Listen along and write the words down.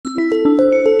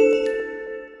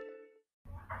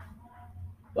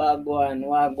Wagwan.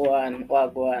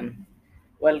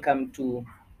 Welcome to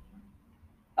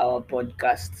our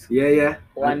podcast. Yeah.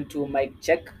 1, 2, mic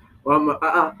check.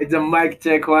 It's a mic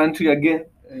check. 1, 2 again.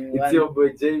 It's your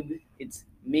boy JB. It's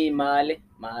me, Male.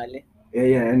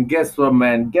 Yeah. And guess what,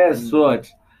 man? Guess what?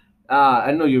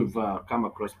 I know you've come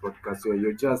across podcasts where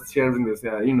you're just hearing this,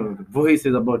 the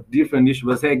voices about different issues.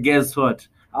 But hey, guess what?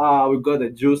 We got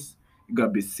the juice. You gotta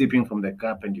be sipping from the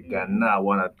cup, and you gonna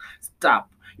wanna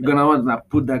stop. You're gonna wanna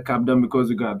put that cup down because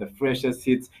you're gonna have the freshest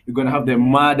hits. You're gonna have the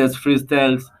maddest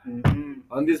freestyles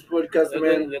on this podcast,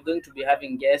 man. We're going to be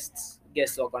having guests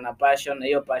wako na passion, na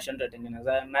hiyo passion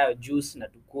tutatengeneza nayo juice na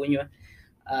tukunywe.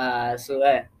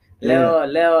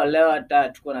 Leo hata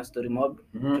tuko na story mob.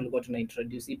 Tulikuwa tuna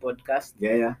introduce hii podcast.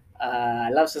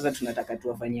 Alafu sasa tunataka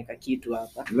tuwafanyie kitu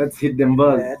hapa. Let's hit them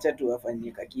buzz. Acha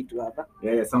tuwafanyie kitu hapa.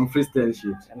 Some freestyle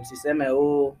shit. Msiseme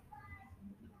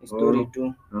story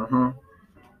tu.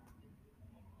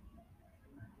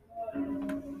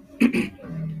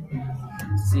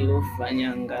 Si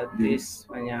ufanyanga this,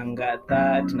 fanyanga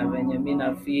that, na venye mimi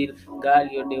na feel girl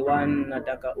you're the one,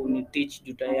 nataka uniteach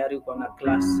juu tayari uko na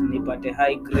class, nipate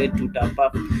high grade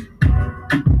tutapap.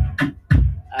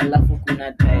 Alafu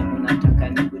kuna time unataka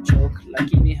nikuchoke,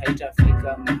 lakini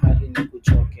haitafika mahali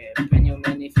nikuchoke. Penye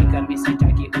umenifika mimi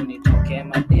sitaki unitoke,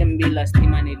 madem bila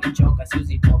stima nilichoka, si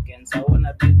uzitoke. So I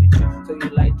wanna be with you, so you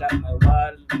light up my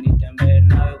world, nitembee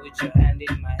nawe with your hand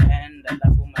in my hand.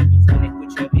 Alafu magizani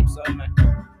put your lips on my,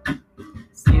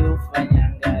 si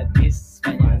ufanyanga this,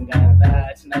 fanyanga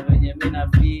that, na venye mimi na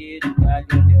feel girl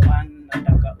you're the one,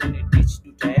 nataka uniteach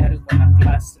tu tayari uko na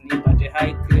class, nipate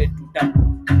high grade tutapap.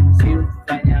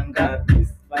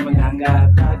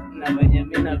 Fanyanga that, na venye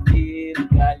mimi na feel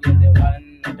girl you're the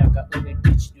one, nataka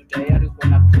uniteach tu tayari uko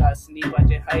na class,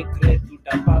 nipate high grade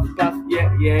tutapap.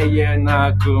 Yeah,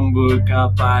 nakumbuka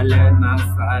pale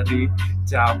nasari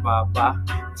cha baba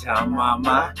cha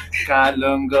mama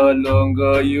kalongo,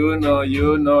 you know,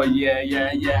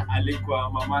 yeah.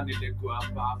 Alikuwa mama, nilikuwa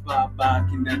baba,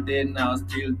 back in the day, now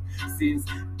still since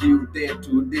due date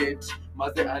to date.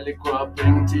 Maze alikuwa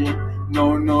plenty,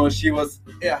 no, she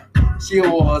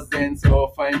wasn't so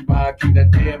fine back in the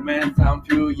day, man. Some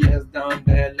few years down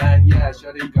the line, yeah,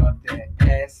 shorty got the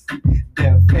ass,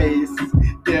 the face,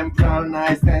 them brown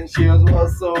eyes, and she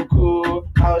was so cool.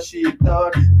 How she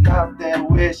thought, love the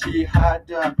way she had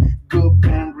a good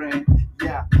brain,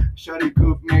 yeah. Shorty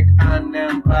could make an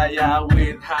empire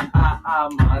with her.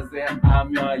 Maze,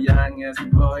 I'm your youngest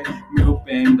boy.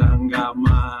 Miupendanga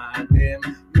madem,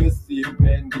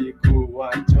 misipendi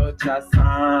kuwachocha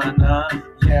sana.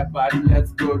 Yeah, but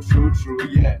let's go true,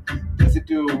 yeah. The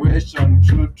situation,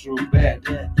 true, bad.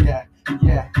 Yeah.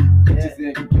 Bitches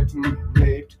ain't getting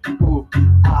raped.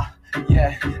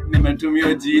 Yeah.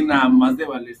 Nimetumia jina, maze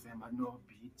walisema no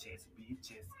bitches,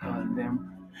 call them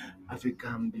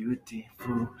African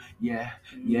beautiful. Yeah.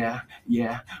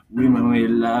 Women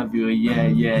will love you.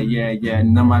 Yeah.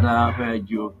 No matter where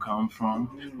you come from,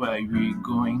 where we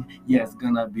going, yeah, it's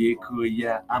gonna be cool.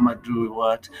 Yeah, I'ma do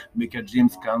what make your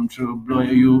dreams come true. Blow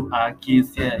you a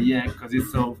kiss. Yeah, cause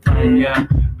it's so fun. Yeah,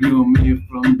 blew me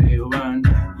from day one.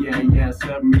 Yeah,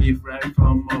 swept me right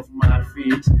from off my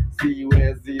feet. See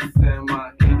where's this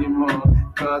summer anymore?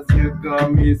 Cause you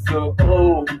got me so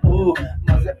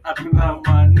maze hakuna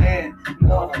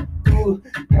maneno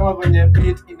kama kwenye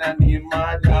beat inani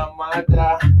mada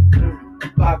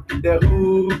back to the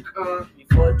hook.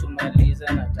 Before tumaliza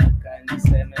nataka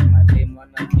niseme mademo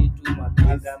na kitu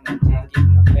mapiga majengi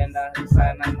tunapenda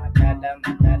sana, madada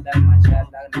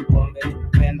mashada na pombe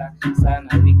tunapenda sana,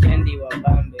 weekendi wa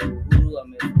bambe, Uhuru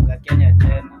amefunga Kenya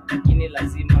tena, lakini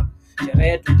lazima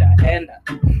sherehe tutaenda.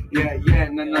 Yeah,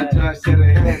 na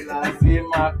sherehe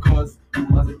lazima cause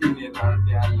maze in their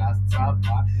last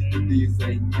supper.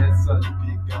 Designers will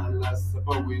be a last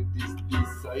supper with these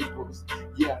disciples.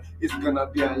 Yeah, it's gonna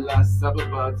be a last supper,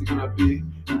 but it's gonna be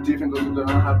different because we're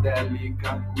gonna have that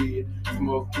liquor, weed,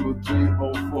 smoke 2, 3,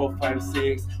 4, 5,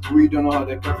 6. We don't know how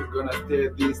the traffic gonna stay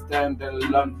this time. The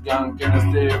lockdown gonna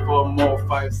stay for more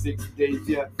 5, 6 days.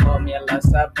 Yeah, for me a last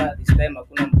supper this time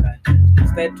hakuna mkate.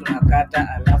 Instead tunakata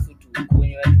alafu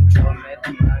tukunywe, tuchome,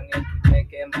 tunange,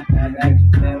 tuteke madada,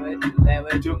 tulewe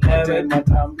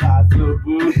matambla so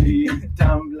booty.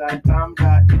 Tumbler,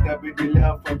 itabidi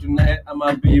love for tonight.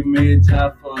 I'ma be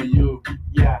major for you.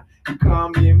 Yeah, call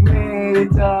me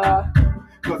major,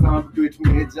 cause I'ma do it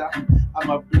major.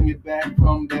 I'ma bring it back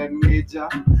from the major.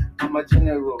 I'm a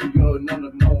general, yo, none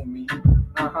of know me.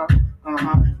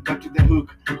 Back to the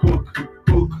hook.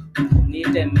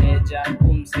 Nite major,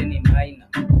 umsini minor,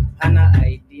 hana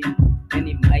ID,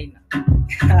 any minor.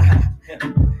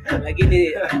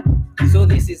 Lakini So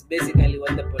this is basically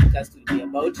what the podcast will be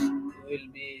about. We will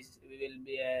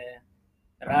be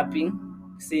rapping,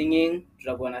 singing,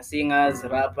 tutakuwa na singers,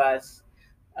 rappers,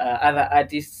 other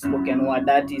artists, spoken word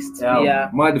artists, pia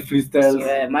mad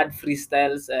freestyles. Mad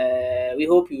freestyles. We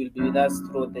hope you will be with us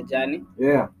throughout the journey.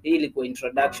 Hii ilikuwa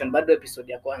introduction, bado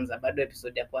episode ya kwanza. Bado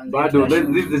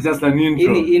this is just an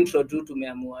intro. Hii intro tu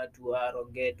tumeamua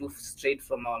tuaroge tu straight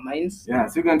from our minds.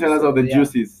 So you can tell us all the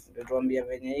juices. Tuambia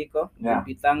venye iko. We'll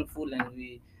be thankful and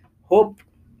we hope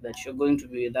that you're going to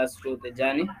be with us throughout the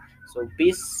journey. So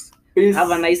peace.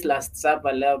 Have a nice last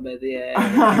supper leo by the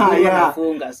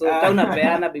nafunga. So kama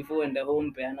unapeana before and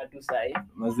home peana tu sahi.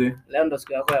 Maze. Leo ndo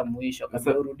siku yako ya mwisho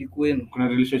kabla urudi kwenu. Kuna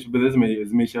relationship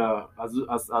zimeisha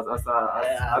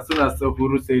as soon as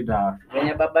Uhuru said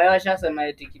wenye baba yao ashasema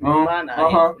eti kimana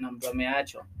kuna mtu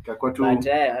ameachwa. Kwa tu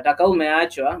hata kama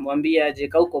umeachwa mwambie aje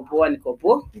kama uko poa niko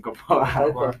poa.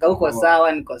 Kama uko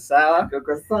sawa niko sawa.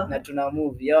 Na tuna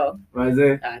move yo.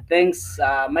 Maze. Thanks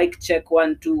mic check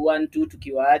 1 2 1 2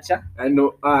 tukiwaacha. And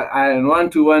 1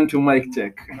 2 1 2 mic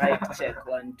check. Mic check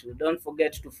 1 2. Don't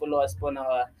forget to follow us on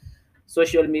our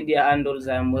social media handles.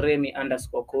 I am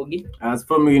Remy_Kogi. As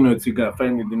for me, you can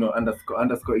find me,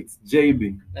 _ it's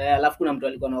JB. Alafu kuna mtu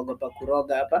alikuwa anaogopa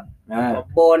kuroga hapa.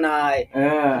 Bona.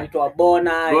 Anaitwa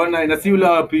Bona. Bona na si ule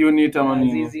wapi unit ama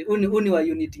nini? Zizi, uni wa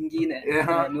unit nyingine.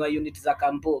 Ni wa unit za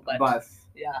kampo but. Bas.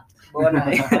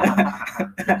 Bona.